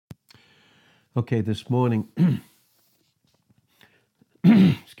Okay, this morning,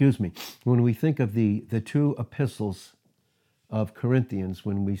 excuse me, when we think of the two epistles of Corinthians,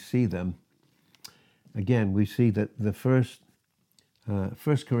 when we see them, again, we see that the First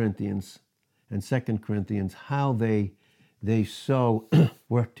Corinthians and Second Corinthians, how they so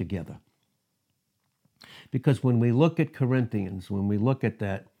work together. Because when we look at Corinthians, when we look at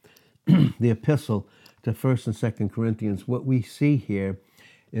that, the epistle to First and Second Corinthians, what we see here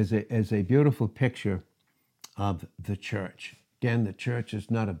is a beautiful picture of the church. Again, the church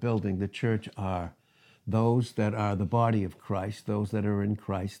is not a building. The church are those that are the body of Christ, those that are in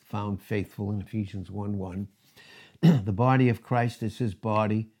Christ, found faithful in Ephesians 1:1. The body of Christ is his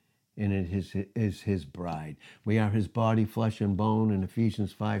body, and it is his bride. We are his body, flesh and bone in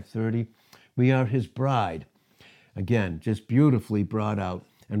Ephesians 5:30. We are his bride. Again, just beautifully brought out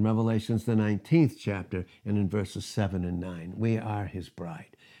in Revelations, the 19th chapter, and in verses 7 and 9. We are his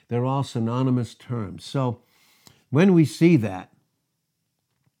bride. They're all synonymous terms. So when we see that,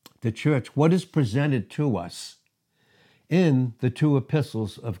 the church, what is presented to us in the two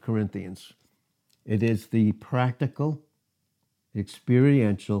epistles of Corinthians? It is the practical,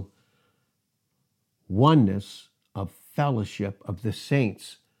 experiential oneness of fellowship of the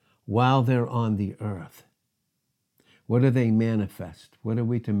saints while they're on the earth. What do they manifest? What are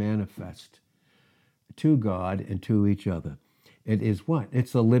we to manifest? To God and to each other. It is what?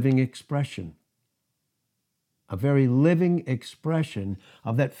 It's a living expression. A very living expression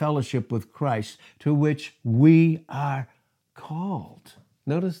of that fellowship with Christ to which we are called.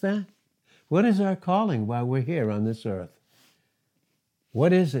 Notice that? What is our calling while we're here on this earth?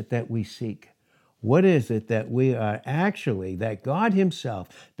 What is it that we seek? What is it that we are actually, that God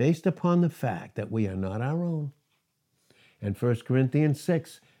himself, based upon the fact that we are not our own? And 1 Corinthians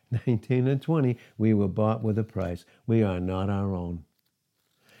 6:19 and 20, we were bought with a price. We are not our own.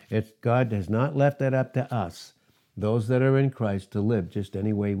 God has not left that up to us, those that are in Christ, to live just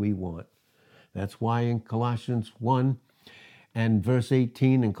any way we want. That's why in Colossians 1 and verse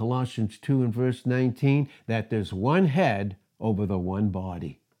 18 and Colossians 2 and verse 19, that there's one head over the one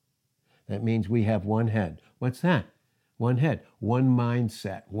body. That means we have one head. What's that? One head, one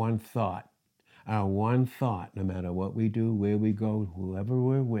mindset, one thought. Our one thought, no matter what we do, where we go, whoever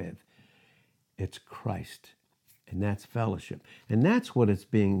we're with, it's Christ. And that's fellowship. And that is what is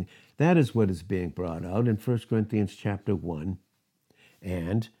being brought out in 1 Corinthians chapter 1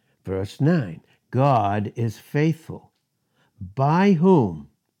 and verse 9. God is faithful, by whom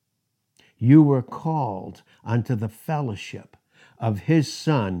you were called unto the fellowship of his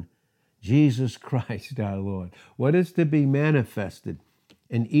Son, Jesus Christ our Lord. What is to be manifested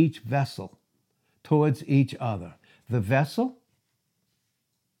in each vessel towards each other? The vessel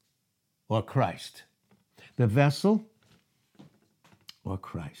or Christ? The vessel or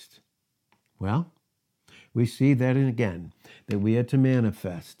Christ? Well, we see that again, that we are to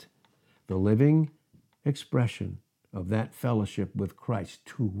manifest the living expression of that fellowship with Christ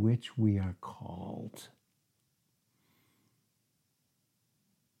to which we are called.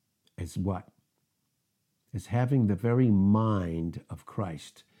 As what? As having the very mind of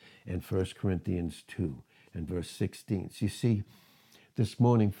Christ in 1 Corinthians 2 and verse 16. So you see, this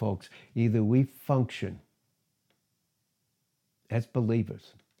morning, folks, either we function as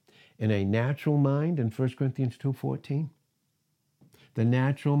believers in a natural mind in 1 Corinthians 2:14, the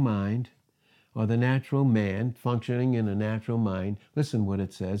natural mind or the natural man functioning in a natural mind, listen what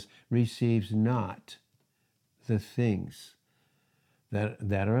it says, receives not the things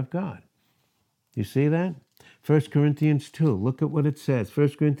that are of God. You see that? 1 Corinthians 2, look at what it says.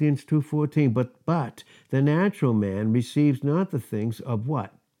 1 Corinthians 2:14, but the natural man receives not the things of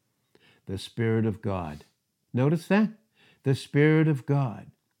what? The Spirit of God. Notice that? The Spirit of God,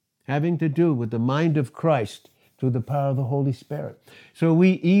 having to do with the mind of Christ through the power of the Holy Spirit. So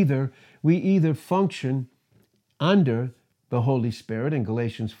we either function under the Holy Spirit in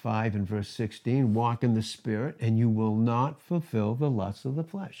Galatians 5 and verse 16, walk in the Spirit, and you will not fulfill the lusts of the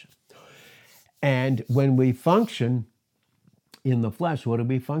flesh. And when we function in the flesh, what do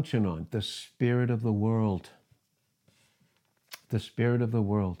we function on? The spirit of the world. The spirit of the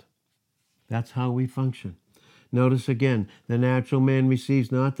world. That's how we function. Notice again, the natural man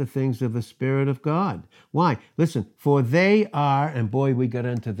receives not the things of the Spirit of God. Why? Listen, for they are, and boy, we got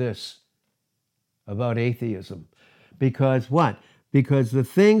into this about atheism. Because what? Because the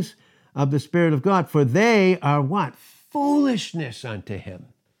things of the Spirit of God, for they are what? Foolishness unto him.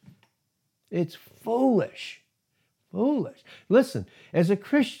 It's foolish. Foolish. Listen, as a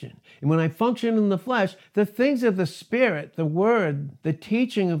Christian, and when I function in the flesh, the things of the Spirit, the Word, the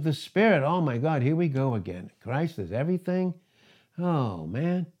teaching of the Spirit, oh my God, here we go again. Christ is everything. Oh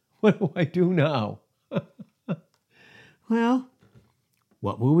man, What do I do now? Well,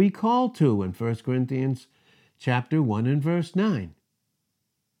 what were we called to in 1 Corinthians chapter 1 and verse 9?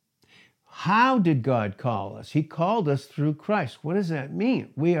 How did God call us? He called us through Christ. What does that mean?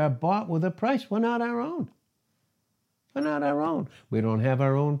 We are bought with a price. We're not our own. We're not our own. We don't have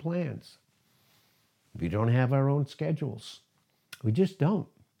our own plans. We don't have our own schedules. We just don't.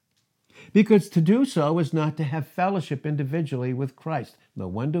 Because to do so is not to have fellowship individually with Christ. No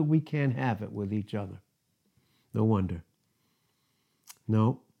wonder we can't have it with each other. No wonder.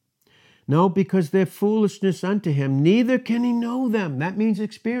 No, because they're foolishness unto him. Neither can he know them. That means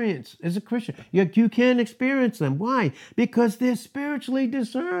experience. As a Christian, you can't experience them. Why? Because they're spiritually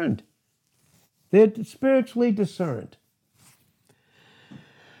discerned. They're spiritually discerned.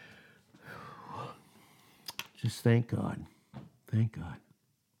 Just thank God. Thank God.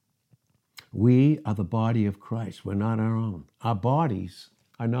 We are the body of Christ. We're not our own. Our bodies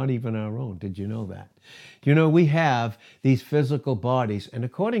are not even our own. Did you know that? You know, we have these physical bodies, and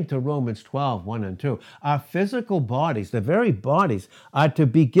according to Romans 12, 1 and 2, our physical bodies, the very bodies, are to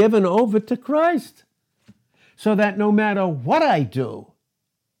be given over to Christ. So that no matter what I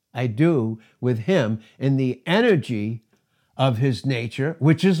do with him in the energy of his nature,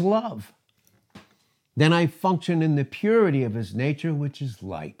 which is love. Then I function in the purity of his nature, which is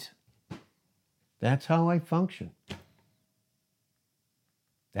light. That's how I function.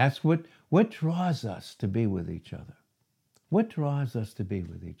 That's what draws us to be with each other. What draws us to be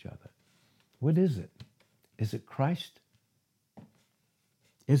with each other? What is it? Is it Christ?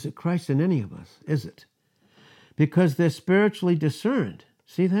 Is it Christ in any of us? Is it? Because they're spiritually discerned.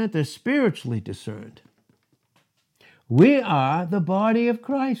 See that? They're spiritually discerned. We are the body of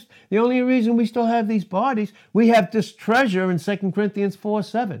Christ. The only reason we still have these bodies, we have this treasure in 2 Corinthians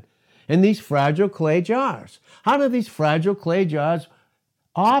 4:7, in these fragile clay jars. How do these fragile clay jars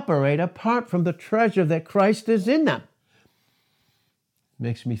operate apart from the treasure that Christ is in them?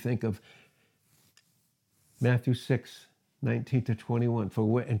 Makes me think of Matthew 6:19 to 21.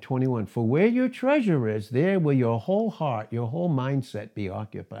 For where your treasure is, there will your whole heart, your whole mindset be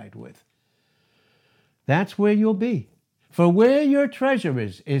occupied with. That's where you'll be. For where your treasure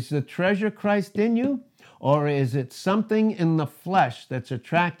is the treasure Christ in you, or is it something in the flesh that's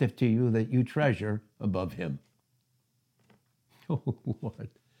attractive to you that you treasure above him? Oh, Lord.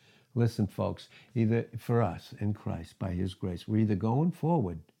 Listen, folks, either for us in Christ, by his grace, we're either going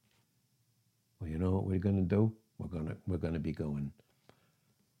forward. Well, you know what we're going to do? We're going to be going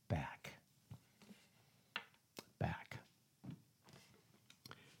back.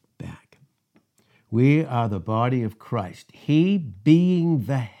 We are the body of Christ, he being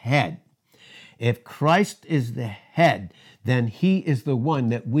the head. If Christ is the head, then he is the one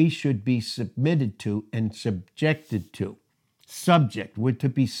that we should be submitted to and subjected to. We're to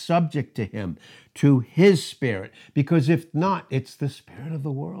be subject to him, to his spirit, because if not, it's the spirit of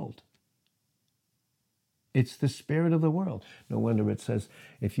the world. It's the spirit of the world. No wonder it says,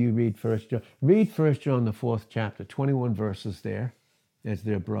 if you read 1 John, read 1 John, the 4th chapter, 21 verses there, as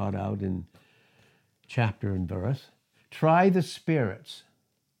they're brought out in chapter and verse. Try the spirits.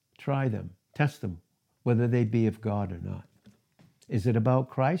 Try them. Test them, whether they be of God or not. Is it about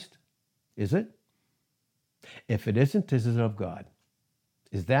Christ? Is it? If it isn't, is it of God?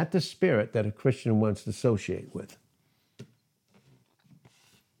 Is that the spirit that a Christian wants to associate with?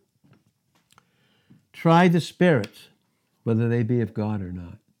 Try the spirits, whether they be of God or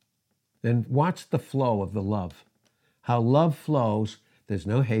not. Then watch the flow of the love. How love flows, there's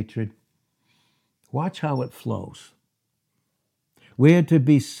no hatred. Watch how it flows. We are to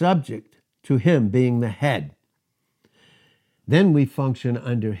be subject to him being the head. Then we function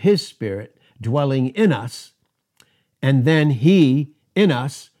under his spirit dwelling in us, and then he in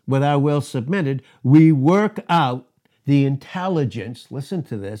us, with our will submitted, we work out the intelligence, listen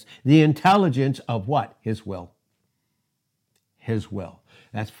to this, the intelligence of what? His will. His will.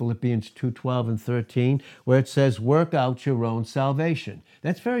 That's Philippians 2:12 and 13, where it says, work out your own salvation.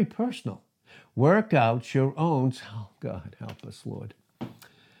 That's very personal. Work out your own, oh God, help us, Lord.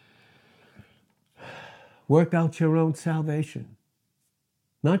 Work out your own salvation.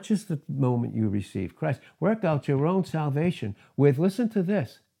 Not just the moment you receive Christ. Work out your own salvation with, listen to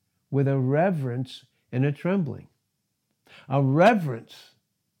this, with a reverence and a trembling. A reverence.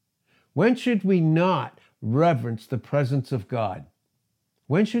 When should we not reverence the presence of God?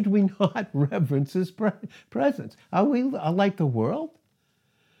 When should we not reverence his presence? Are we like the world?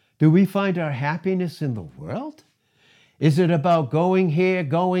 Do we find our happiness in the world? Is it about going here,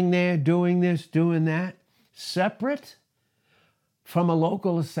 going there, doing this, doing that, separate from a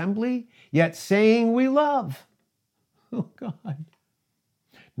local assembly, yet saying we love? Oh, God.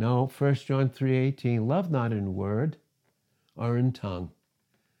 No, 1 John 3:18, love not in word or in tongue,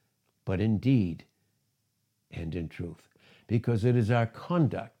 but in deed and in truth. Because it is our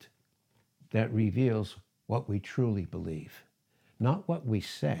conduct that reveals what we truly believe. Not what we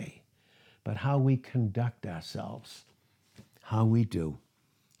say, but how we conduct ourselves. How we do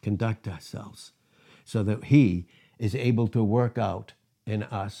conduct ourselves, so that he is able to work out in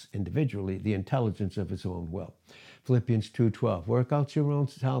us individually the intelligence of his own will. Philippians 2:12, work out your own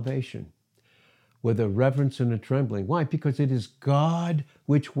salvation with a reverence and a trembling. Why? Because it is God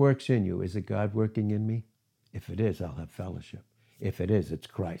which works in you. Is it God working in me? If it is, I'll have fellowship. If it is, it's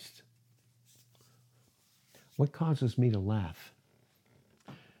Christ. What causes me to laugh?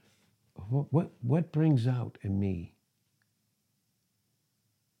 What brings out in me?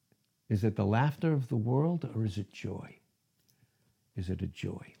 Is it the laughter of the world, or is it joy? Is it a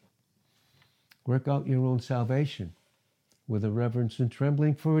joy? Work out your own salvation with a reverence and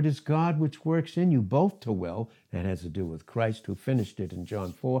trembling, for it is God which works in you both to will, that has to do with Christ who finished it in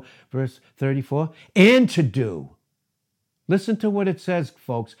John 4, verse 34, and to do. Listen to what it says,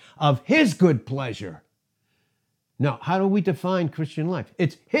 folks, of his good pleasure. Now, how do we define Christian life?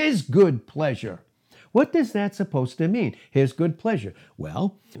 It's his good pleasure. What is that supposed to mean? His good pleasure.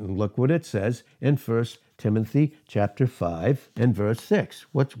 Well, look what it says in 1 Timothy chapter 5 and verse 6.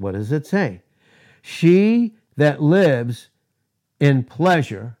 What does it say? She that lives in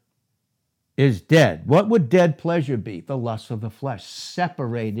pleasure is dead. What would dead pleasure be? The lust of the flesh,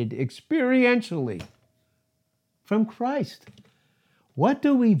 separated experientially from Christ. What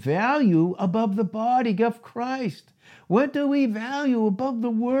do we value above the body of Christ? What do we value above the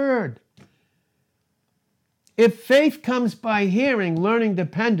Word? If faith comes by hearing, learning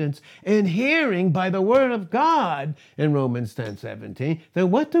dependence, and hearing by the Word of God in Romans 10:17, then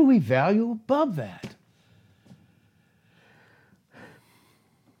what do we value above that?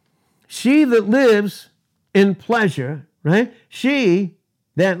 She that lives in pleasure, right? She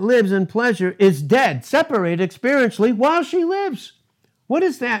that lives in pleasure is dead, separated experientially while she lives. What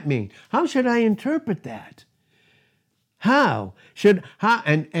does that mean? How should I interpret that? How do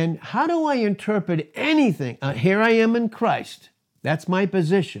I interpret anything? Here I am in Christ. That's my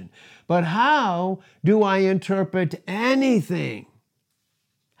position. But how do I interpret anything?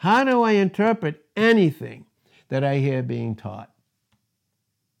 How do I interpret anything that I hear being taught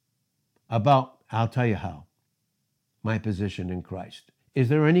about? I'll tell you how. My position in Christ. Is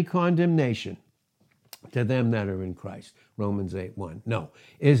there any condemnation to them that are in Christ? Romans 8:1. No.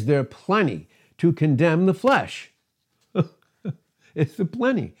 Is there plenty to condemn the flesh? Is there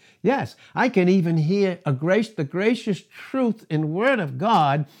plenty? Yes. I can even hear the gracious truth and word of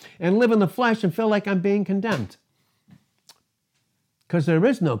God and live in the flesh and feel like I'm being condemned. Because there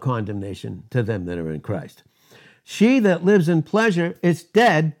is no condemnation to them that are in Christ. She that lives in pleasure is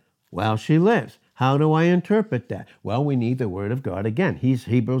dead while she lives. How do I interpret that? Well, we need the Word of God again.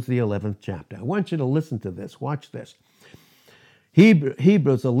 Hebrews, the 11th chapter. I want you to listen to this. Watch this.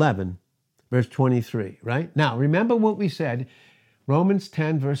 Hebrews 11, verse 23, right? Now, remember what we said. Romans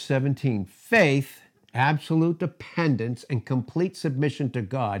 10, verse 17. Faith, absolute dependence, and complete submission to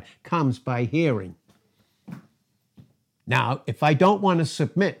God comes by hearing. Now, if I don't want to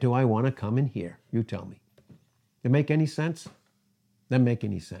submit, do I want to come and hear? You tell me. Does it make any sense? Doesn't make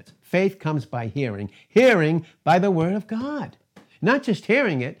any sense. Faith comes by hearing. Hearing by the Word of God. Not just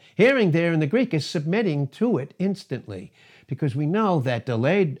hearing it. Hearing there in the Greek is submitting to it instantly. Because we know that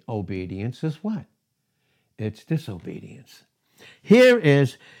delayed obedience is what? It's disobedience. Here it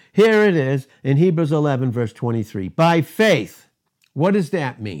is in Hebrews 11, verse 23. By faith. What does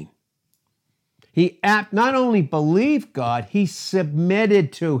that mean? He not only believed God, he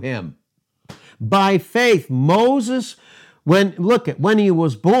submitted to him. By faith, Moses, when he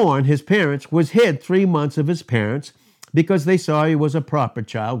was born, his parents was hid 3 months of his parents because they saw he was a proper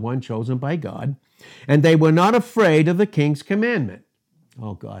child, one chosen by God, and they were not afraid of the king's commandment.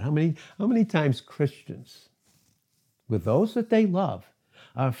 Oh God, how many times Christians, with those that they love,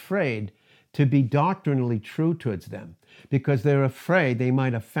 are afraid to be doctrinally true towards them because they're afraid they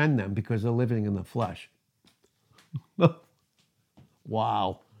might offend them because they're living in the flesh.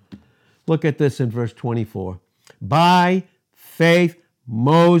 Wow. Look at this in verse 24. By faith,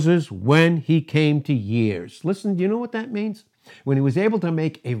 Moses, when he came to years. Listen, do you know what that means? When he was able to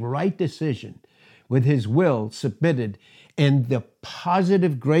make a right decision with his will submitted in the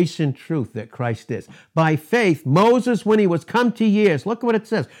positive grace and truth that Christ is. By faith, Moses, when he was come to years, look what it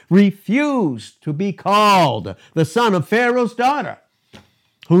says, refused to be called the son of Pharaoh's daughter.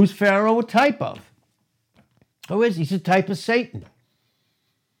 Who's Pharaoh a type of? Who is he? He's a type of Satan.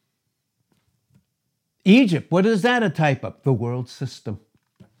 Egypt, what is that a type of? The world system.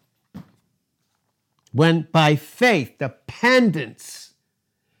 When by faith, dependence,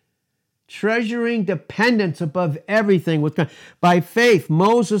 treasuring dependence above everything with God. By faith,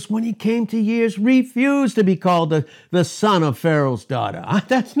 Moses, when he came to years, refused to be called the son of Pharaoh's daughter.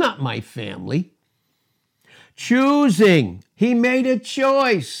 That's not my family. Choosing, he made a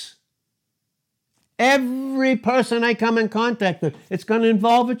choice. Every person I come in contact with, it's going to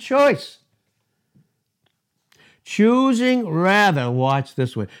involve a choice. Choosing rather, watch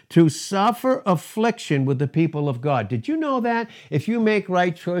this one, to suffer affliction with the people of God. Did you know that? If you make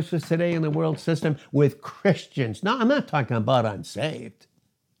right choices today in the world system with Christians, no, I'm not talking about unsaved.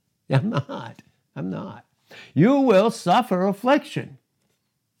 I'm not. You will suffer affliction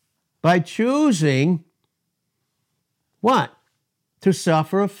by choosing what? To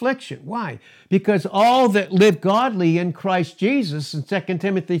suffer affliction. Why? Because all that live godly in Christ Jesus in 2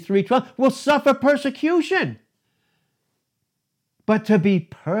 Timothy 3:12 will suffer persecution. But to be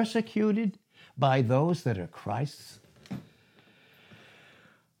persecuted by those that are Christ's?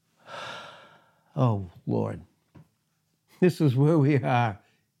 Oh, Lord. This is where we are.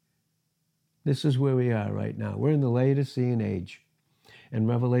 This is where we are right now. We're in the Laodicean age. In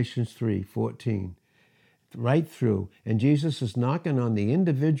Revelation 3:14. Right through. And Jesus is knocking on the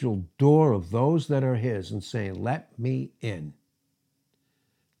individual door of those that are his and saying, let me in.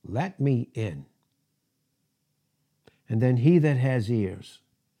 Let me in. And then he that has ears,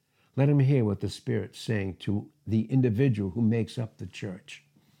 let him hear what the Spirit's saying to the individual who makes up the church.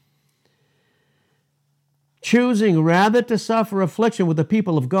 Choosing rather to suffer affliction with the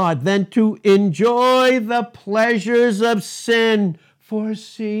people of God than to enjoy the pleasures of sin for a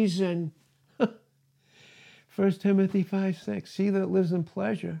season. 1 Timothy 5:6, he that lives in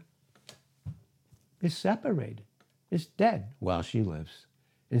pleasure is separated, is dead while she lives.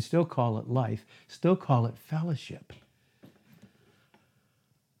 And still call it life, still call it fellowship.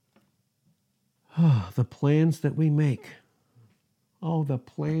 Oh, the plans that we make. Oh, the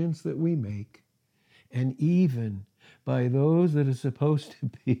plans that we make. And even by those that are supposed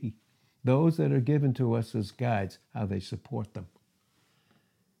to be, those that are given to us as guides, how they support them.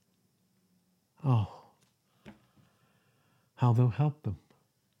 Oh, how they'll help them.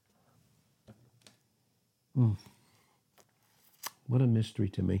 What a mystery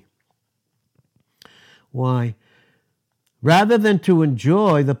to me. Why? Rather than to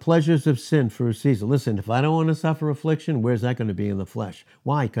enjoy the pleasures of sin for a season. Listen, if I don't want to suffer affliction, where's that going to be in the flesh?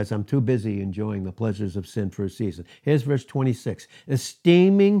 Why? Because I'm too busy enjoying the pleasures of sin for a season. Here's verse 26.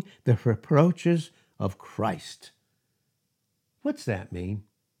 Esteeming the reproaches of Christ. What's that mean?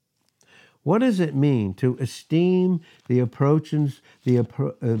 What does it mean to esteem the reproaches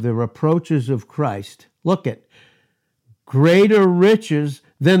of Christ? Look at greater riches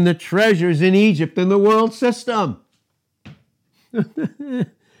than the treasures in Egypt in the world system.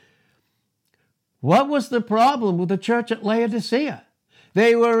 What was the problem with the church at Laodicea?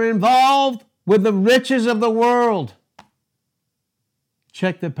 They were involved with the riches of the world.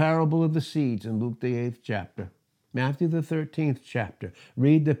 Check the parable of the seeds in Luke the 8th chapter. Matthew the 13th chapter.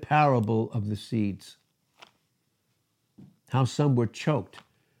 Read the parable of the seeds. How some were choked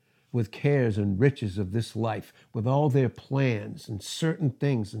with cares and riches of this life, with all their plans and certain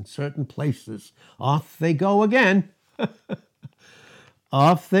things in certain places. Off they go again.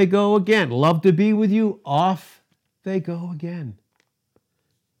 Off they go again. Love to be with you. Off they go again.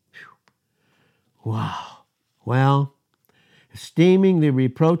 Whew. Wow. Well, esteeming the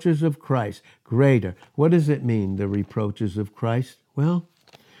reproaches of Christ greater. What does it mean, the reproaches of Christ? Well,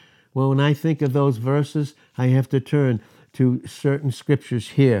 when I think of those verses, I have to turn to certain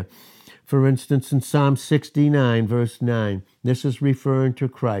scriptures here. For instance, in Psalm 69, verse 9, this is referring to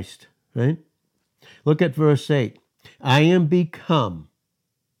Christ, right? Look at verse 8. I am become.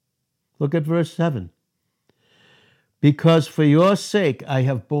 Look at verse 7. Because for your sake I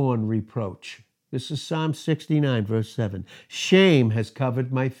have borne reproach. This is Psalm 69, verse 7. Shame has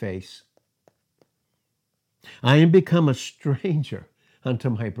covered my face. I am become a stranger unto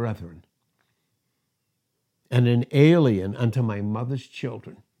my brethren, and an alien unto my mother's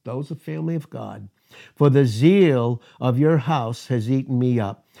children. Those are family of God. For the zeal of your house has eaten me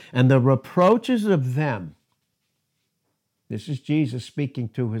up, and the reproaches of them. This is Jesus speaking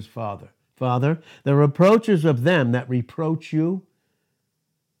to his Father. Father, the reproaches of them that reproach you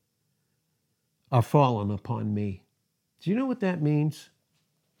are fallen upon me. Do you know what that means?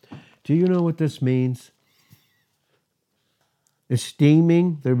 Do you know what this means?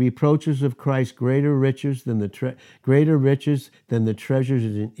 Esteeming the reproaches of Christ greater riches than the treasures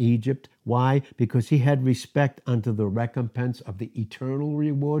in Egypt. Why? Because he had respect unto the recompense of the eternal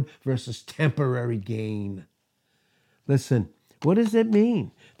reward versus temporary gain. Listen, What does it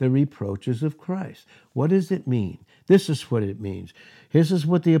mean? The reproaches of Christ. What does it mean? This is what it means. This is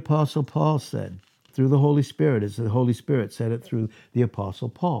what the Apostle Paul said through the Holy Spirit, as the Holy Spirit said it through the Apostle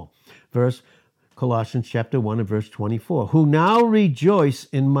Paul. Colossians chapter 1 and verse 24. Who now rejoice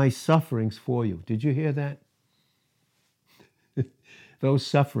in my sufferings for you. Did you hear that? Those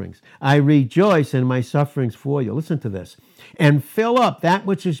sufferings. I rejoice in my sufferings for you. Listen to this. And fill up that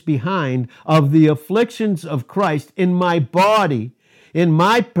which is behind of the afflictions of Christ in my body, in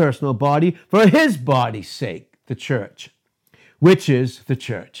my personal body, for his body's sake, the church, which is the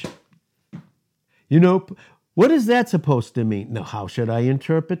church. You know, what is that supposed to mean? Now, how should I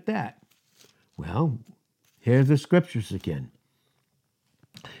interpret that? Well, here's the scriptures again.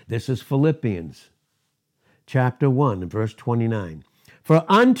 This is Philippians chapter 1 and verse 29. For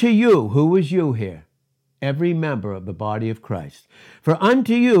unto you, who is you here? Every member of the body of Christ. For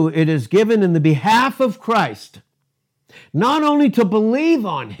unto you it is given in the behalf of Christ, not only to believe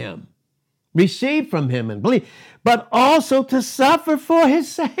on him, receive from him and believe, but also to suffer for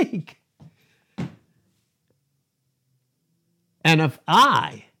his sake. And if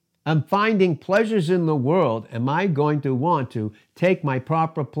I am finding pleasures in the world, am I going to want to take my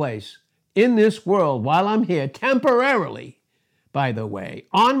proper place in this world while I'm here temporarily, by the way,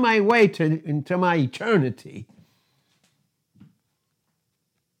 on my way into my eternity?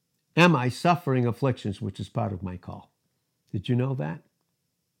 Am I suffering afflictions, which is part of my call? Did you know that?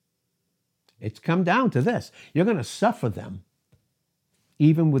 It's come down to this. You're going to suffer them,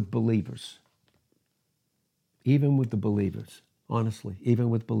 even with believers. Even with the believers. Honestly, even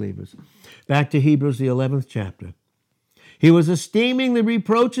with believers. Back to Hebrews, the 11th chapter. He was esteeming the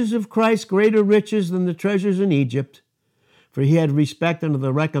reproaches of Christ greater riches than the treasures in Egypt, for he had respect unto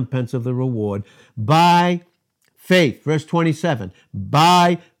the recompense of the reward. By faith, verse 27,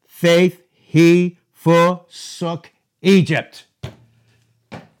 by faith he forsook Egypt.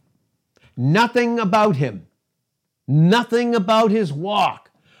 Nothing about him, nothing about his walk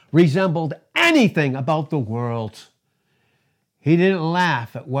resembled anything about the world. He didn't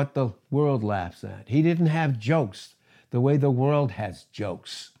laugh at what the world laughs at. He didn't have jokes the way the world has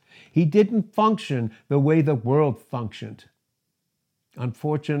jokes. He didn't function the way the world functioned.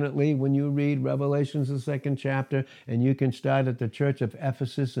 Unfortunately, when you read Revelations, the 2nd chapter, and you can start at the church of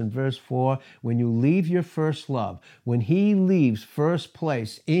Ephesus in verse 4, when you leave your first love, when he leaves first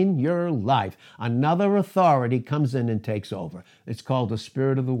place in your life, another authority comes in and takes over. It's called the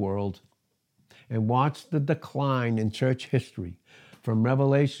spirit of the world. And watch the decline in church history from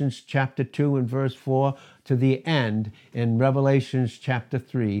Revelations chapter 2 and verse 4 to the end in Revelations chapter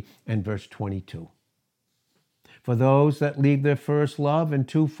 3 and verse 22. For those that leave their first love in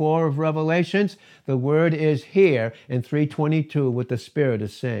 2:4 of Revelations, the word is here in 3:22 what the Spirit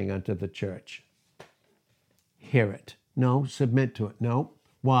is saying unto the church. Hear it. No, submit to it. No.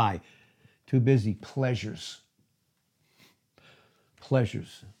 Why? Too busy. Pleasures.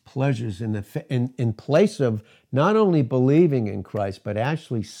 Pleasures in place of not only believing in Christ, but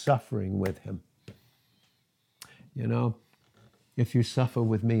actually suffering with him. You know, if you suffer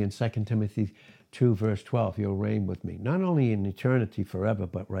with me in 2 Timothy 2, verse 12, you'll reign with me, not only in eternity forever,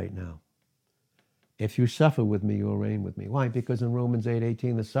 but right now. If you suffer with me, you'll reign with me. Why? Because in Romans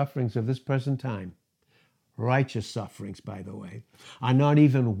 8:18, the sufferings of this present time, righteous sufferings, by the way, are not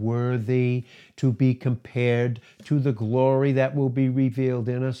even worthy to be compared to the glory that will be revealed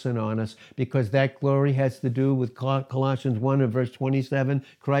in us and on us, because that glory has to do with Colossians 1 and verse 27,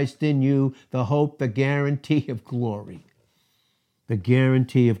 Christ in you, the hope, the guarantee of glory. The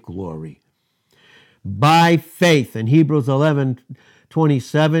guarantee of glory. By faith, in Hebrews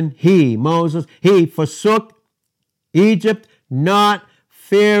 11:27, Moses, forsook Egypt, not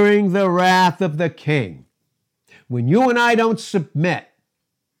fearing the wrath of the king. When you and I don't submit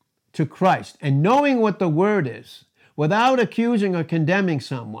to Christ and knowing what the word is, without accusing or condemning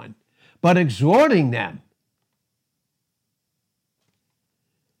someone, but exhorting them,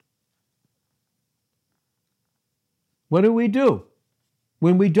 what do?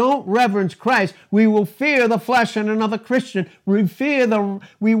 When we don't reverence Christ, we will fear the flesh in another Christian. We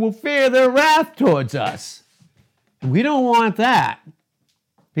will fear their wrath towards us. We don't want that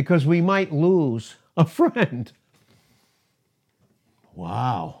because we might lose a friend.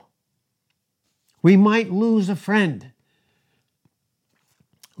 Wow. We might lose a friend.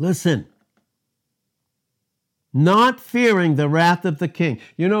 Listen. Not fearing the wrath of the king.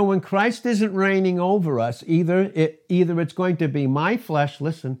 You know, when Christ isn't reigning over us, either it's going to be my flesh,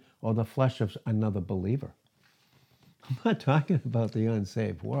 listen, or the flesh of another believer. I'm not talking about the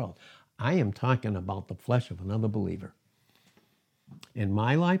unsaved world. I am talking about the flesh of another believer in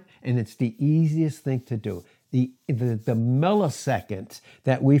my life, and it's the easiest thing to do. the millisecond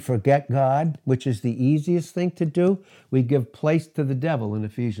that we forget God, which is the easiest thing to do, we give place to the devil in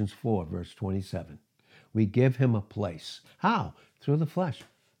Ephesians 4, verse 27. We give him a place. How? Through the flesh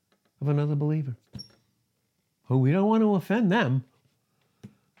of another believer. Who we don't want to offend them,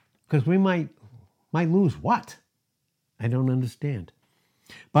 because we might lose what? I don't understand.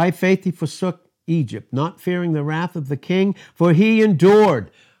 By faith he forsook Egypt, not fearing the wrath of the king, for he endured.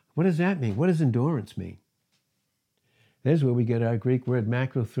 What does that mean? What does endurance mean? There's where we get our Greek word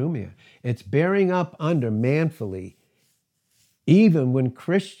macrothumia. It's bearing up under manfully, even when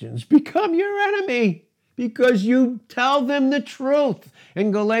Christians become your enemy, because you tell them the truth.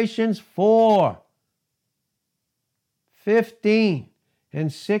 In Galatians 4, 15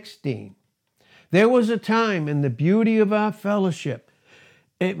 and 16. There was a time in the beauty of our fellowship.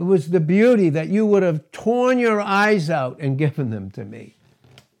 It was the beauty that you would have torn your eyes out and given them to me.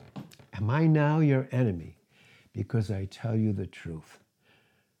 Am I now your enemy because I tell you the truth?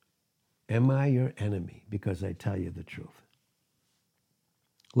 Am I your enemy because I tell you the truth?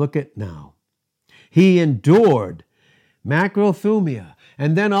 Look at now. He endured macrothumia,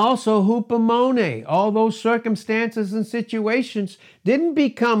 and then also hupomone. All those circumstances and situations didn't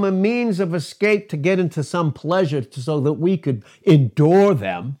become a means of escape to get into some pleasure so that we could endure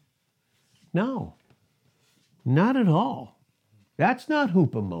them. No, not at all. That's not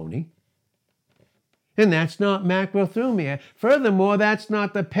hupomone. And that's not macrothumia. Furthermore, that's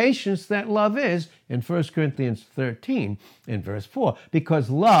not the patience that love is in 1 Corinthians 13 in verse 4. Because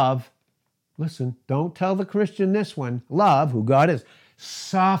love, listen, don't tell the Christian this one, love, who God is,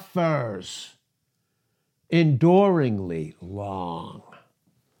 suffers enduringly long.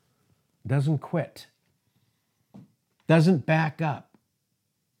 Doesn't quit. Doesn't back up.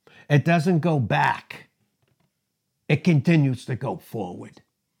 It doesn't go back. It continues to go forward.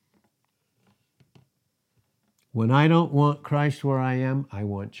 When I don't want Christ where I am, I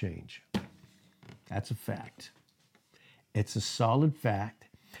want change. That's a fact. It's a solid fact,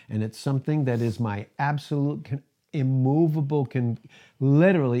 and it's something that is my absolute, immovable,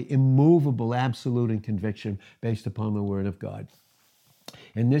 literally immovable, absolute and conviction based upon the Word of God.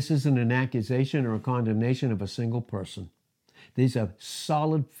 And this isn't an accusation or a condemnation of a single person. These are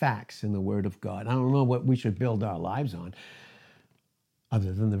solid facts in the Word of God. I don't know what we should build our lives on,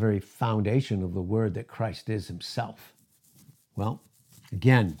 other than the very foundation of the Word that Christ is himself. Well,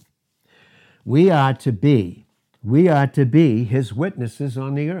 again, we are to be his witnesses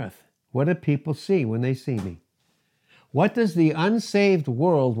on the earth. What do people see when they see me? What does the unsaved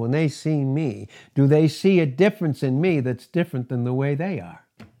world, when they see me, do they see a difference in me that's different than the way they are?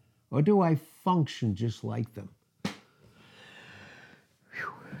 Or do I function just like them?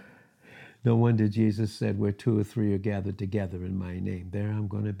 No wonder Jesus said, where 2 or 3 are gathered together in my name, there I'm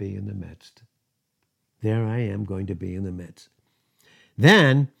going to be in the midst. There I am going to be in the midst.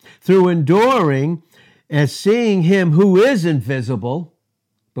 Then, through enduring, as seeing him who is invisible,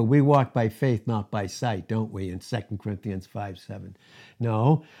 but we walk by faith, not by sight, don't we, in 2 Corinthians 5:7.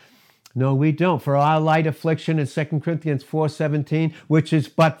 No, we don't. For our light affliction in 2 Corinthians 4:17, which is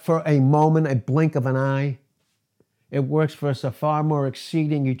but for a moment, a blink of an eye, it works for us a far more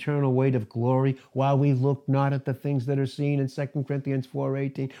exceeding eternal weight of glory, while we look not at the things that are seen in 2 Corinthians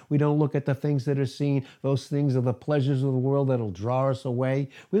 4:18. We don't look at the things that are seen. Those things are the pleasures of the world that'll draw us away.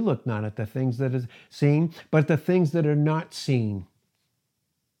 We look not at the things that are seen, but the things that are not seen.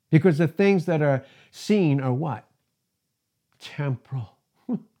 Because the things that are seen are what? Temporal.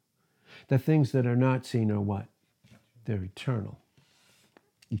 The things that are not seen are what? They're eternal.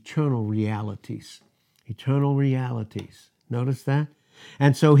 Eternal realities. Eternal realities. Notice that?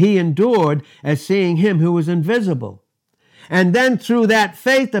 And so he endured as seeing him who was invisible. And then through that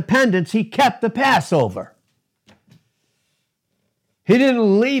faith dependence, he kept the Passover. He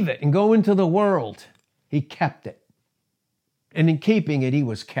didn't leave it and go into the world. He kept it. And in keeping it, he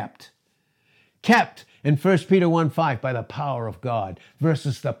was kept. Kept in 1 Peter 1:5 by the power of God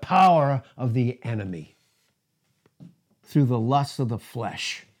versus the power of the enemy through the lusts of the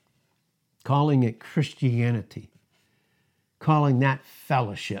flesh. Calling it Christianity, calling that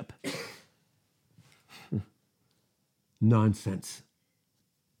fellowship. Nonsense.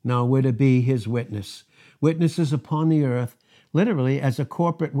 No, we're to be his witness. Witnesses upon the earth, literally as a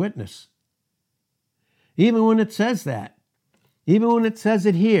corporate witness. Even when it says that, even when it says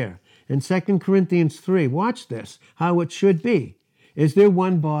it here in 2 Corinthians 3, watch this, how it should be. Is there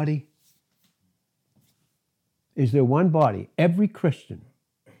one body? Is there one body? Every Christian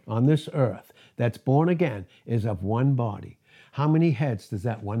on this earth that's born again is of one body. How many heads does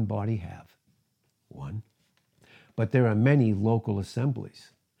that one body have? One. But there are many local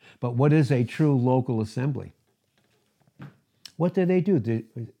assemblies. But what is a true local assembly? What do they do?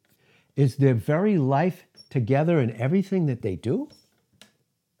 Is their very life together in everything that they do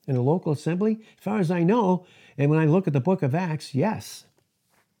in a local assembly? As far as I know, and when I look at the book of Acts, yes.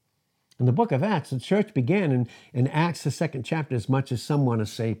 In the book of Acts, the church began in Acts, the 2nd chapter, as much as some want to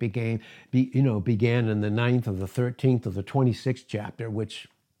say began in the 9th or the 13th or the 26th chapter, which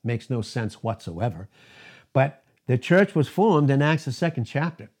makes no sense whatsoever. But the church was formed in Acts, the 2nd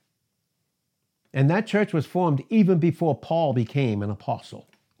chapter. And that church was formed even before Paul became an apostle,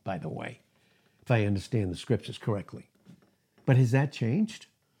 by the way, if I understand the scriptures correctly. But has that changed?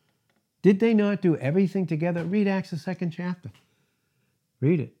 Did they not do everything together? Read Acts, the 2nd chapter.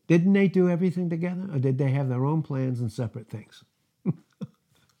 Read it. Didn't they do everything together, or did they have their own plans and separate things?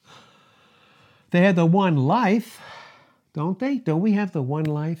 They had the one life, don't they? Don't we have the one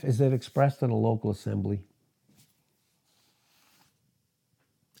life? Is it expressed in a local assembly?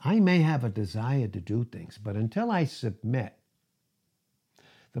 I may have a desire to do things, but until I submit,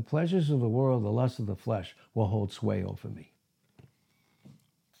 the pleasures of the world, the lust of the flesh, will hold sway over me.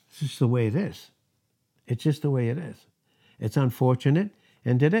 It's just the way it is. It's just the way it is. It's unfortunate.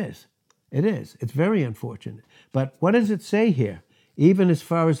 And it is. It is. It's very unfortunate. But what does it say here? Even as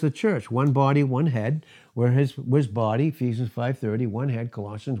far as the church, one body, one head, where his body, Ephesians 5:30, one head,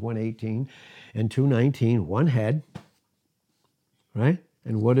 Colossians 1:18 and 2:19, one head, right?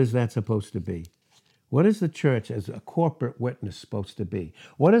 And what is that supposed to be? What is the church as a corporate witness supposed to be?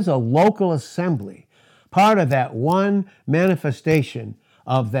 What is a local assembly? Part of that one manifestation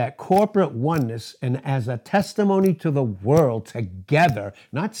of that corporate oneness, and as a testimony to the world together,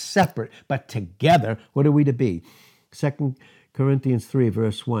 not separate, but together, what are we to be? 2 Corinthians 3,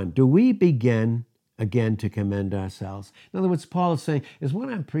 verse 1. Do we begin again to commend ourselves? In other words, Paul is saying, is what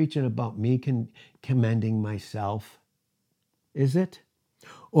I'm preaching about me commending myself? Is it?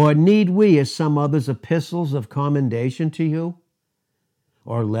 Or need we, as some others, epistles of commendation to you?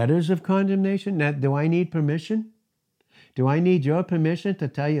 Or letters of condemnation? Now, do I need permission? Do I need your permission to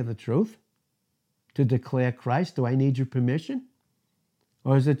tell you the truth? To declare Christ? Do I need your permission?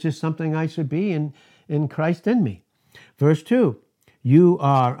 Or is it just something I should be in Christ in me? Verse 2, you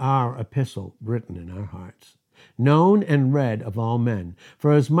are our epistle written in our hearts, known and read of all men.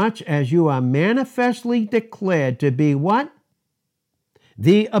 For as much as you are manifestly declared to be what?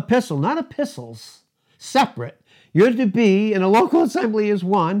 The epistle, not epistles, separate. You're to be, in a local assembly is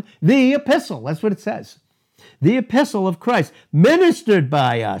one, the epistle. That's what it says. The epistle of Christ, ministered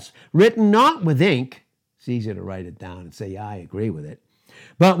by us, written not with ink. It's easy to write it down and say, yeah, I agree with it.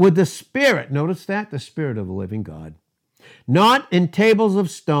 But with the Spirit, notice that, the Spirit of the living God. Not in tables of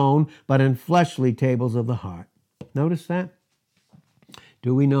stone, but in fleshly tables of the heart. Notice that?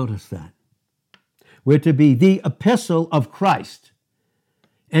 Do we notice that? We're to be the epistle of Christ.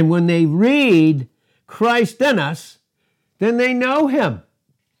 And when they read Christ in us, then they know him.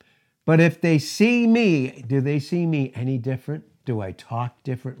 But if they see me, do they see me any different? Do I talk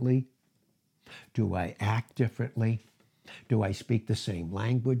differently? Do I act differently? Do I speak the same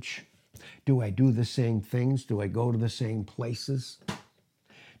language? Do I do the same things? Do I go to the same places?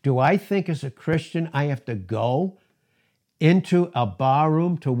 Do I think as a Christian I have to go into a bar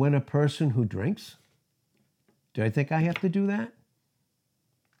room to win a person who drinks? Do I think I have to do that?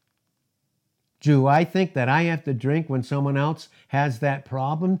 Do I think that I have to drink when someone else has that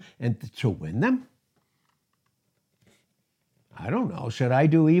problem and to win them? I don't know. Should I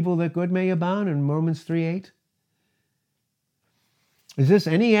do evil that good may abound in Romans 3:8? Is this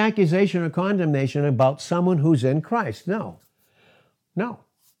any accusation or condemnation about someone who's in Christ? No. No.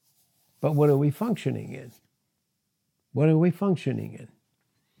 But what are we functioning in? What are we functioning in?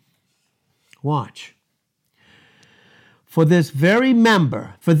 Watch. For this very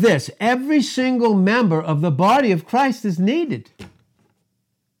member, for this, every single member of the body of Christ is needed.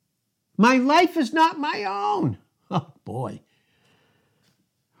 My life is not my own. Oh, boy.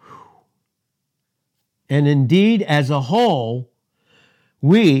 And indeed, as a whole,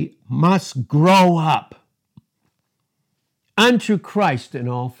 we must grow up unto Christ in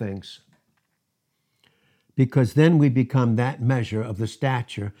all things, because then we become that measure of the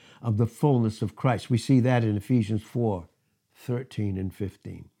stature of the fullness of Christ. We see that in Ephesians 4:13 and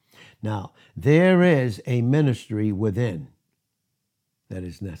 15. Now, there is a ministry within that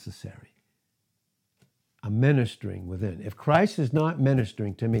is necessary. A ministering within. If Christ is not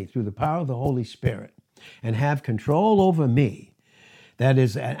ministering to me through the power of the Holy Spirit and have control over me, that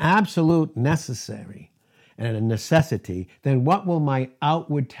is an absolute necessary and a necessity, then what will my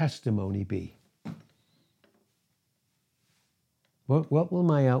outward testimony be? What will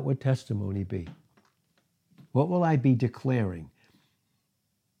my outward testimony be? What will I be declaring?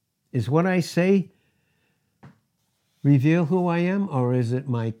 Is what I say reveal who I am, or is it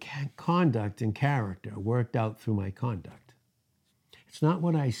my conduct and character worked out through my conduct? It's not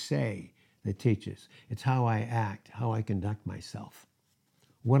what I say that teaches. It's how I act, how I conduct myself,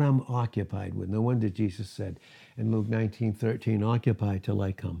 what I'm occupied with. No wonder Jesus said in Luke 19:13, occupy till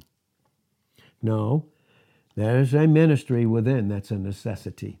I come. No, there's a ministry within that's a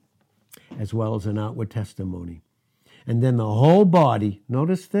necessity, as well as an outward testimony. And then the whole body,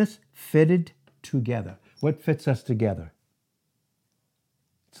 notice this, fitted together. What fits us together?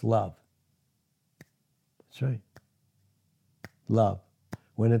 It's love. That's right. Love.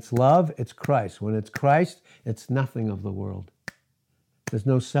 When it's love, it's Christ. When it's Christ, it's nothing of the world. There's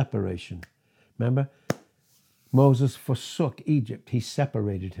no separation. Remember, Moses forsook Egypt. He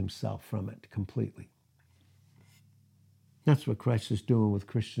separated himself from it completely. That's what Christ is doing with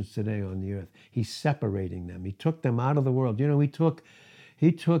Christians today on the earth. He's separating them. He took them out of the world. You know, he took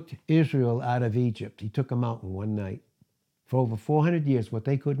Israel out of Egypt. He took them out in one night. For over 400 years, what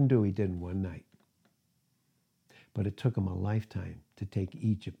they couldn't do, he did in one night. But it took him a lifetime to take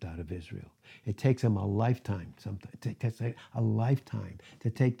Egypt out of Israel. It takes him a lifetime, sometimes. It takes a lifetime to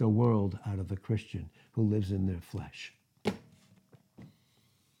take the world out of the Christian who lives in their flesh.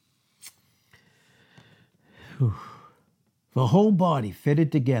 Whew. The whole body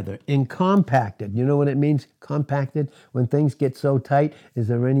fitted together and compacted. You know what it means, compacted? When things get so tight, is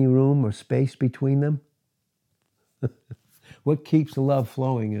there any room or space between them? What keeps love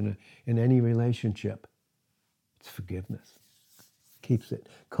flowing in any relationship? It's forgiveness. Keeps it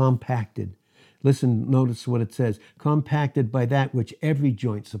compacted. Listen, notice what it says. Compacted by that which every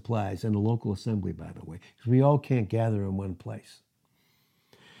joint supplies, in a local assembly, by the way, because we all can't gather in one place.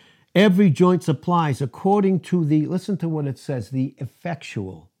 Every joint supplies according to listen to what it says, the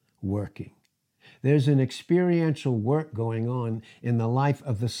effectual working. There's an experiential work going on in the life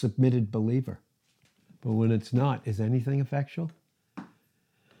of the submitted believer. But when it's not, is anything effectual?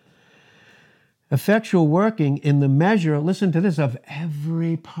 Effectual working in the measure, listen to this, of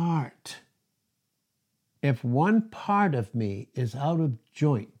every part. If one part of me is out of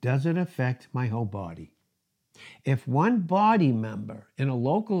joint, does it affect my whole body? If one body member in a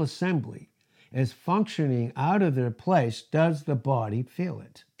local assembly is functioning out of their place, does the body feel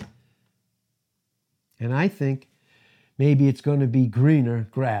it? And I think maybe it's going to be greener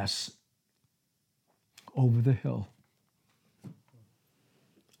grass over the hill.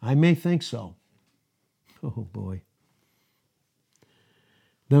 I may think so. Oh boy.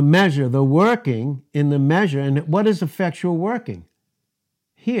 The measure, the working in the measure, and what is effectual working?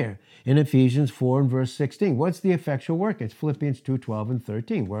 Here in Ephesians 4 and verse 16. What's the effectual work? It's Philippians 2, 12 and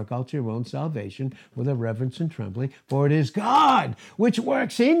 13. Work out your own salvation with a reverence and trembling, for it is God which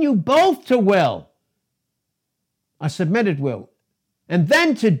works in you both to will, a submitted will, and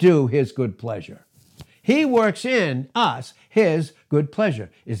then to do his good pleasure. He works in us his good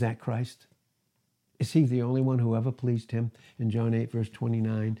pleasure. Is that Christ? Is he the only one who ever pleased him? In John 8, verse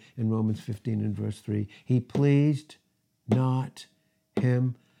 29, in Romans 15 and verse 3, he pleased not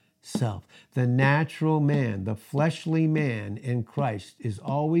himself. The natural man, the fleshly man in Christ is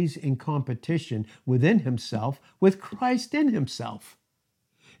always in competition within himself with Christ in himself.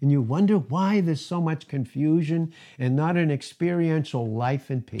 And you wonder why there's so much confusion and not an experiential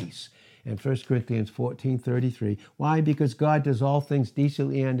life in peace. In 1 Corinthians 14:33. Why? Because God does all things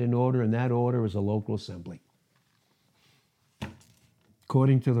decently and in order, and that order is a local assembly.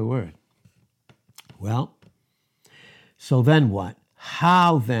 According to the word. Well, so then what?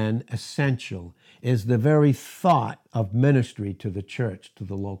 How then essential is the very thought of ministry to the church, to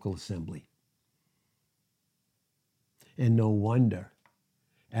the local assembly? And no wonder,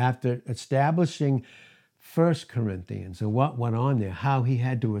 after establishing 1 Corinthians and what went on there, how he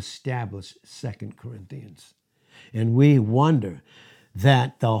had to establish 2 Corinthians. And we wonder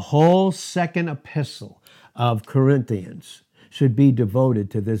that the whole second epistle of Corinthians should be devoted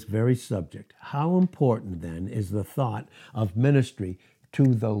to this very subject. How important then is the thought of ministry to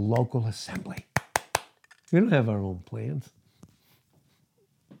the local assembly? We don't have our own plans.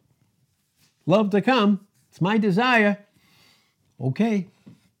 Love to come. It's my desire. Okay.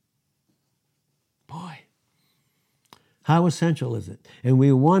 Boy. How essential is it? And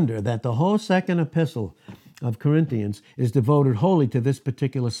we wonder that the whole second epistle of Corinthians is devoted wholly to this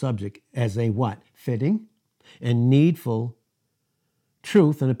particular subject as a what? Fitting and needful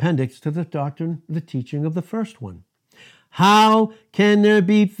truth and appendix to the doctrine, the teaching of the first one. How can there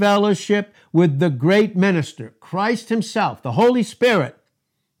be fellowship with the great minister, Christ himself, the Holy Spirit,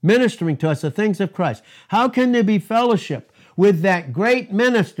 ministering to us the things of Christ? How can there be fellowship with that great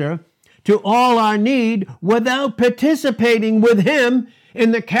minister to all our need without participating with him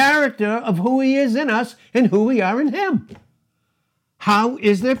in the character of who he is in us and who we are in him. How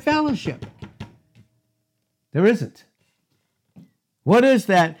is there fellowship? There isn't. What does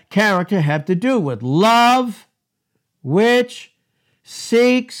that character have to do with? Love which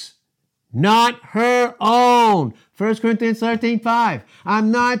seeks not her own. 1 Corinthians 13:5.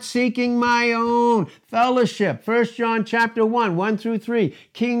 I'm not seeking my own. Fellowship. 1 John chapter 1, 1 through 3.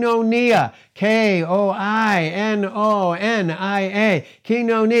 Koinonia. Koinonia.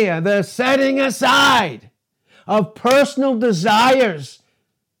 Koinonia. The setting aside of personal desires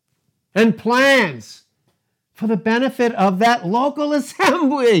and plans for the benefit of that local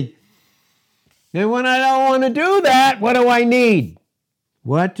assembly. And when I don't want to do that, what do I need?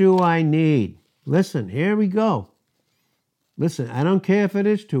 What do I need? Listen, here we go. Listen, I don't care if it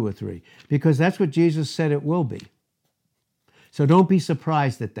is 2 or 3, because that's what Jesus said it will be. So don't be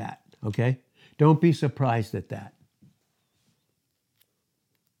surprised at that, okay? Don't be surprised at that.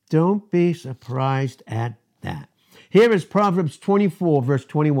 Don't be surprised at that. Here is Proverbs 24, verse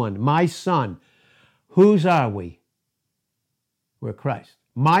 21. My son, whose are we? We're Christ.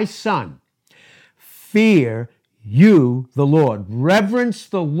 My son, fear you, the Lord. Reverence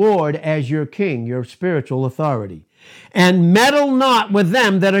the Lord as your king, your spiritual authority. And meddle not with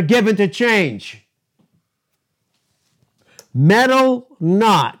them that are given to change. Meddle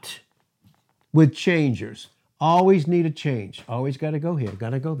not with changers. Always need a change. Always got to go here,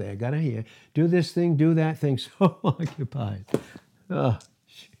 got to go there, got to here. Do this thing, do that thing. So occupied. Oh,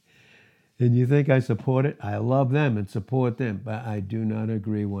 and you think I support it? I love them and support them, but I do not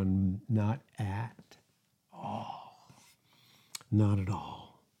agree one, not at all. Not at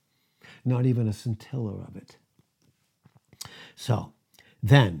all. Not even a scintilla of it. So,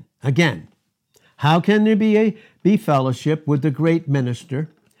 then, again, how can there be fellowship with the great minister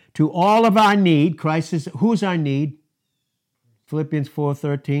to all of our need? Christ is, who's our need? Philippians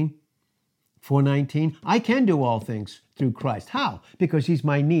 4:13, 4:19. I can do all things through Christ. How? Because he's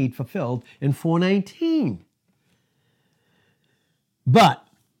my need fulfilled in 4:19. But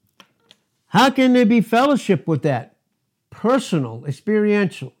how can there be fellowship with that personal,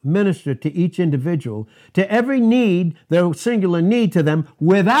 experiential minister to each individual, to every need, their singular need to them,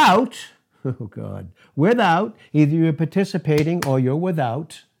 without, oh God, without, either you're participating or you're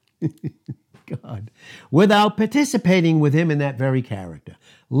without, God, without participating with him in that very character.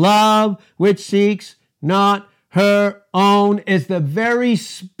 Love which seeks not her own is the very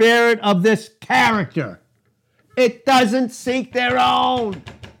spirit of this character. It doesn't seek their own.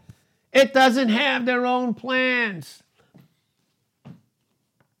 It doesn't have their own plans.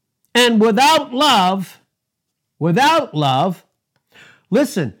 And without love,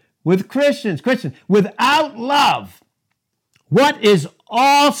 listen, with Christians, without love, what is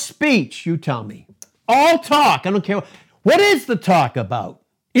all speech, you tell me? All talk, I don't care. What is the talk about?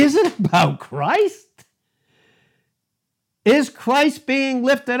 Is it about Christ? Is Christ being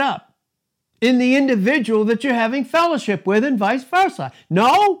lifted up in the individual that you're having fellowship with and vice versa?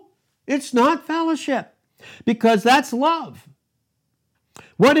 No, it's not fellowship, because that's love.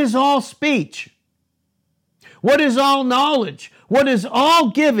 What is all speech? What is all knowledge? What is all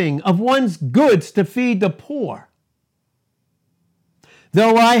giving of one's goods to feed the poor?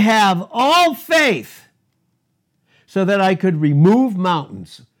 Though I have all faith so that I could remove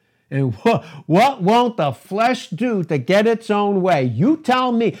mountains. And what won't the flesh do to get its own way? You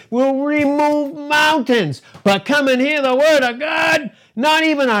tell me. We'll remove mountains. But come and hear the word of God, not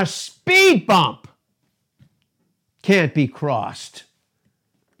even a speed bump can't be crossed.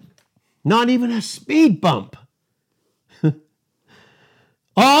 Not even a speed bump.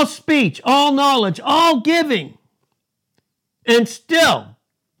 All speech, all knowledge, all giving, and still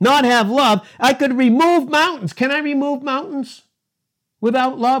not have love. I could remove mountains. Can I remove mountains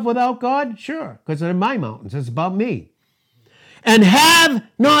without love, without God? Sure, because they're my mountains. It's about me. And have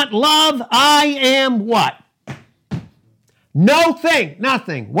not love, I am what?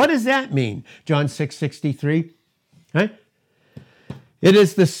 Nothing. What does that mean? John 6:63. Right? It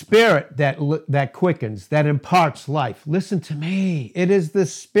is the Spirit that quickens, that imparts life. Listen to me. It is the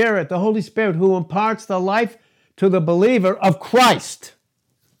Spirit, the Holy Spirit, who imparts the life to the believer of Christ.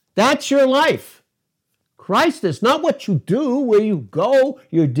 That's your life. Christ is not what you do, where you go,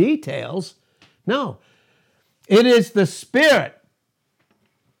 your details. No. It is the Spirit.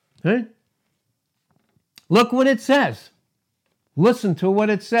 Right? Look what it says. Listen to what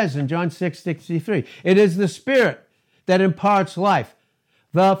it says in John 6:63. It is the Spirit that imparts life.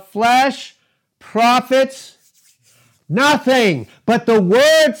 The flesh profits nothing, but the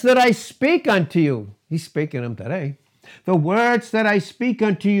words that I speak unto you. He's speaking them today. The words that I speak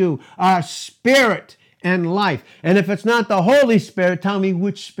unto you are spirit and life. And if it's not the Holy Spirit, tell me,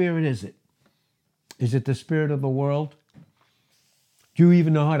 which spirit is it? Is it the spirit of the world? Do you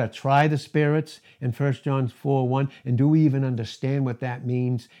even know how to try the spirits in 1 John 4:1? And do we even understand what that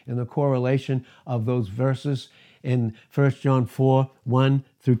means in the correlation of those verses in 1 John 4:1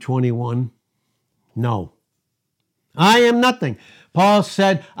 through 21? No. I am nothing. Paul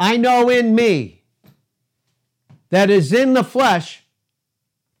said, I know in me that is in the flesh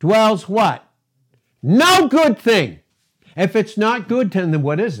dwells what? No good thing. If it's not good, then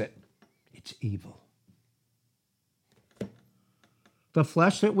what is it? It's evil. The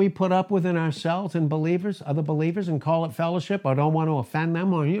flesh that we put up with in ourselves and believers, other believers, and call it fellowship, or don't want to offend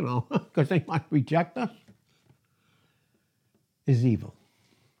them, or, because they might reject us, is evil.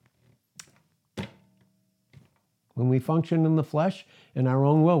 When we function in the flesh, in our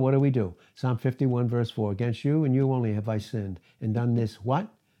own will, what do? Psalm 51, verse 4, against you and you only have I sinned, and done this what?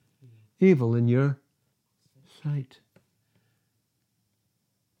 Evil in your sight.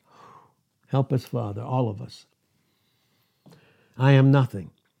 Help us, Father, all of us. I am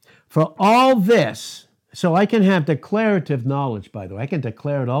nothing. For all this, so I can have declarative knowledge, by the way. I can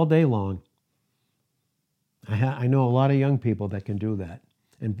declare it all day long. I know a lot of young people that can do that.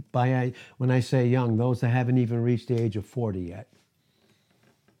 And when I say young, those that haven't even reached the age of 40 yet.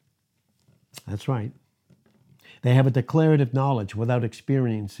 That's right. They have a declarative knowledge without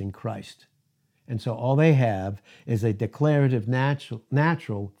experiencing Christ. And so all they have is a declarative,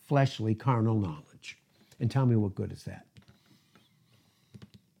 natural, fleshly, carnal knowledge. And tell me, what good is that?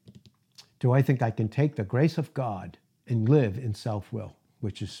 Do I think I can take the grace of God and live in self-will,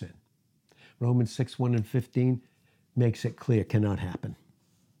 which is sin? Romans 6:1 and 15 makes it clear, cannot happen.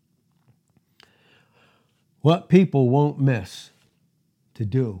 What people won't miss to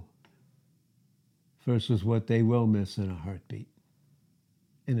do versus what they will miss in a heartbeat,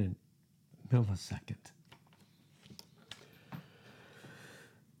 in a millisecond.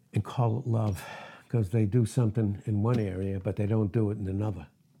 And call it love, because they do something in one area, but they don't do it in another.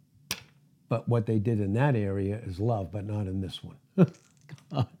 But what they did in that area is love, but not in this one.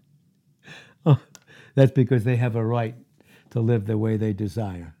 God. Oh, that's because they have a right to live the way they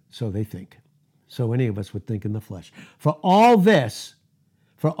desire. So they think. So any of us would think in the flesh. For all this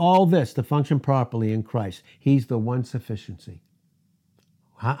to function properly in Christ, he's the one sufficiency.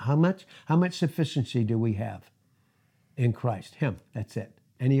 How much? How much sufficiency do we have in Christ? Him. That's it.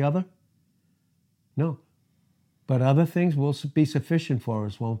 Any other? No. But other things will be sufficient for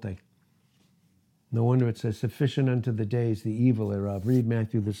us, won't they? No wonder it says, sufficient unto the days the evil thereof. Read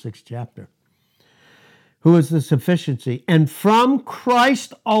Matthew, the 6th chapter. Who is the sufficiency? And from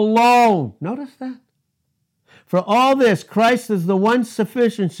Christ alone. Notice that. For all this, Christ is the one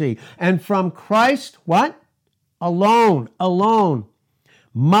sufficiency. And from Christ, what? Alone.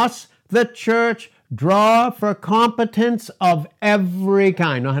 Must the church draw for competence of every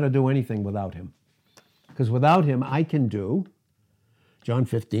kind. Know how to do anything without him. Because without him, I can do, John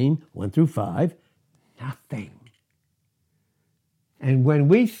 15, 1 through 5, nothing. And when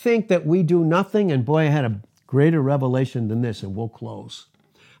we think that we do nothing, and boy, I had a greater revelation than this, and we'll close.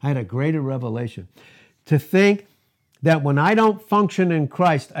 I had a greater revelation. To think that when I don't function in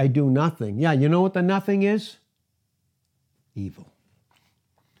Christ, I do nothing. Yeah, you know what the nothing is? Evil.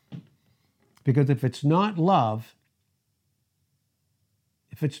 Because if it's not love,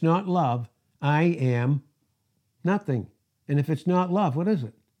 I am nothing. And if it's not love, what is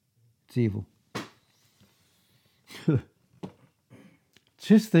it? It's evil.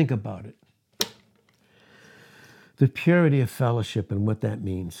 Just think about it. The purity of fellowship and what that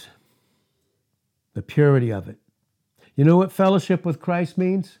means. The purity of it. You know what fellowship with Christ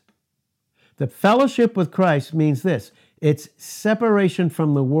means? The fellowship with Christ means this. It's separation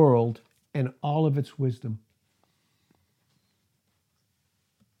from the world and all of its wisdom.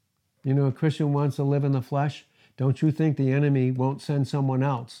 You know, a Christian wants to live in the flesh. Don't you think the enemy won't send someone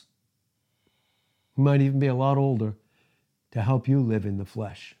else, who might even be a lot older, to help you live in the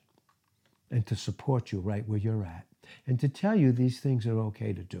flesh and to support you right where you're at and to tell you these things are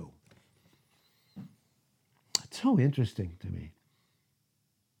okay to do? It's so interesting to me.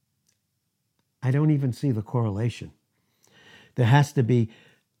 I don't even see the correlation. There has to be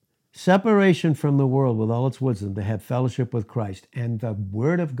separation from the world with all its wisdom to have fellowship with Christ, and the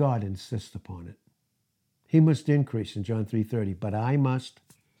Word of God insists upon it. He must increase in John 3:30, but I must.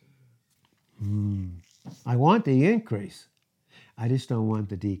 I want the increase. I just don't want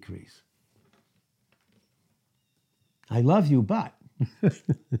the decrease. I love you, but.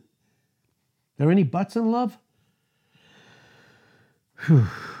 There any buts in love?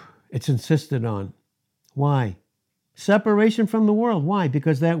 It's insisted on. Why? Separation from the world. Why?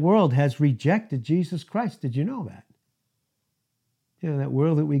 Because that world has rejected Jesus Christ. Did you know that? You know, that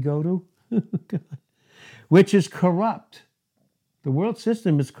world that we go to? Which is corrupt. The world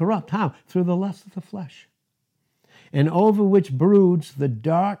system is corrupt. How? Through the lust of the flesh. And over which broods the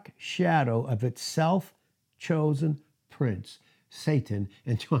dark shadow of its self-chosen prince, Satan,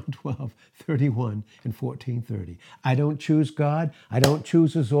 in John 12:31 and 14:30. I don't choose God. I don't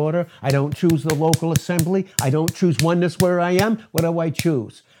choose his order. I don't choose the local assembly. I don't choose oneness where I am. What do I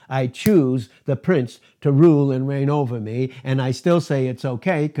choose? I choose the prince to rule and reign over me, and I still say it's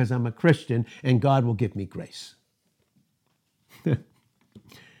okay because I'm a Christian and God will give me grace.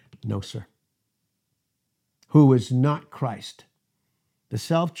 No, sir. Who is not Christ. The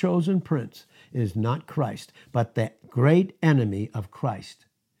self-chosen prince is not Christ, but the great enemy of Christ,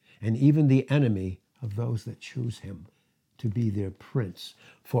 and even the enemy of those that choose him to be their prince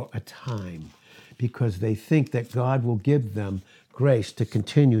for a time, because they think that God will give them grace to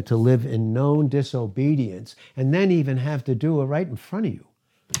continue to live in known disobedience and then even have to do it right in front of you.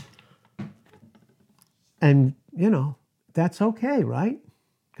 And, you know, that's okay, right?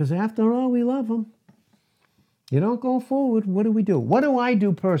 Because after all, we love them. You don't go forward, what do we do? What do I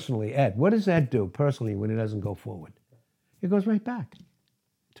do personally, Ed? What does Ed do personally when it doesn't go forward? It goes right back.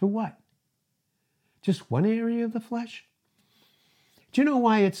 To what? Just one area of the flesh? Do you know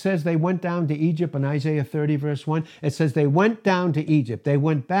why it says they went down to Egypt in Isaiah 30, verse 1? It says they went down to Egypt. They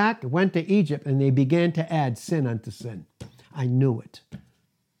went back, went to Egypt, and they began to add sin unto sin. I knew it.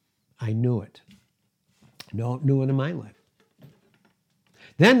 I knew it. No, knew it in my life.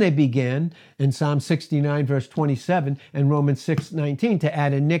 Then they began in Psalm 69, verse 27, and Romans 6:19 to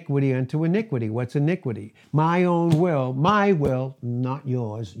add iniquity unto iniquity. What's iniquity? My own will, my will, not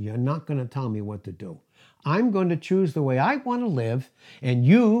yours. You're not going to tell me what to do. I'm going to choose the way I want to live, and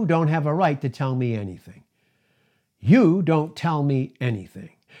you don't have a right to tell me anything. You don't tell me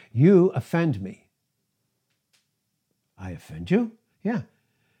anything. You offend me. I offend you? Yeah.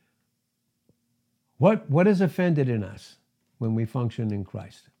 What is offended in us when we function in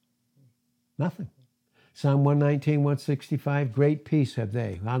Christ? Nothing. Psalm 119, 165, great peace have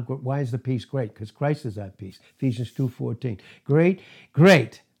they. Why is the peace great? Because Christ is that peace. Ephesians 2:14. Great,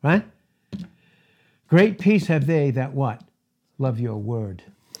 right? Great peace have they that what? Love your word.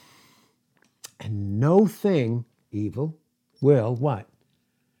 And no thing, evil, will what?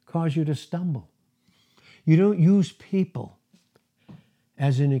 Cause you to stumble. You don't use people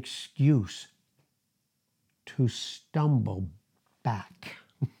as an excuse to stumble back.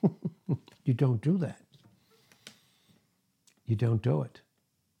 You don't do that. You don't do it.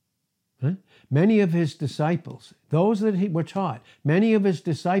 Huh? Many of his disciples, those that he were taught, many of his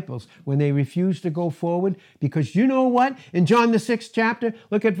disciples, when they refused to go forward, because you know what? In John the 6th chapter,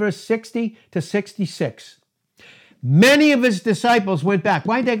 look at verse 60 to 66. Many of his disciples went back.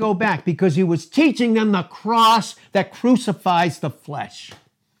 Why'd they go back? Because he was teaching them the cross that crucifies the flesh.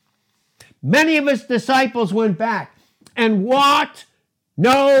 Many of his disciples went back and walked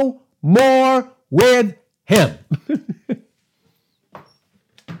no more with him.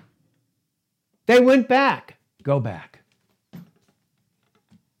 They went back. Go back.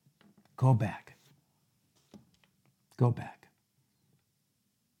 Go back. Go back.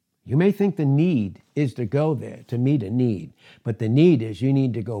 You may think the need is to go there to meet a need, but the need is you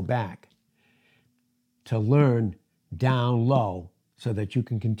need to go back to learn down low so that you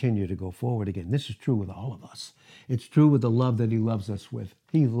can continue to go forward again. This is true with all of us. It's true with the love that he loves us with.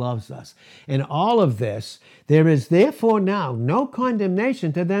 He loves us. In all of this, there is therefore now no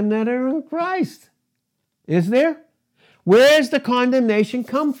condemnation to them that are in Christ. Is there? Where does the condemnation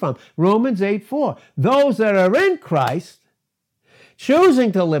come from? Romans 8:4. Those that are in Christ,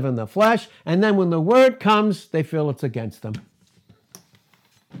 choosing to live in the flesh, and then when the word comes, they feel it's against them.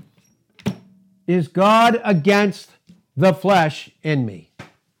 Is God against the flesh in me?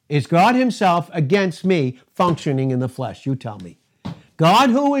 Is God himself against me functioning in the flesh? You tell me.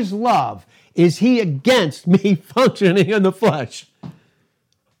 God, who is love, is he against me functioning in the flesh?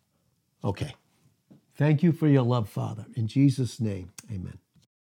 Okay. Thank you for your love, Father. In Jesus' name, amen.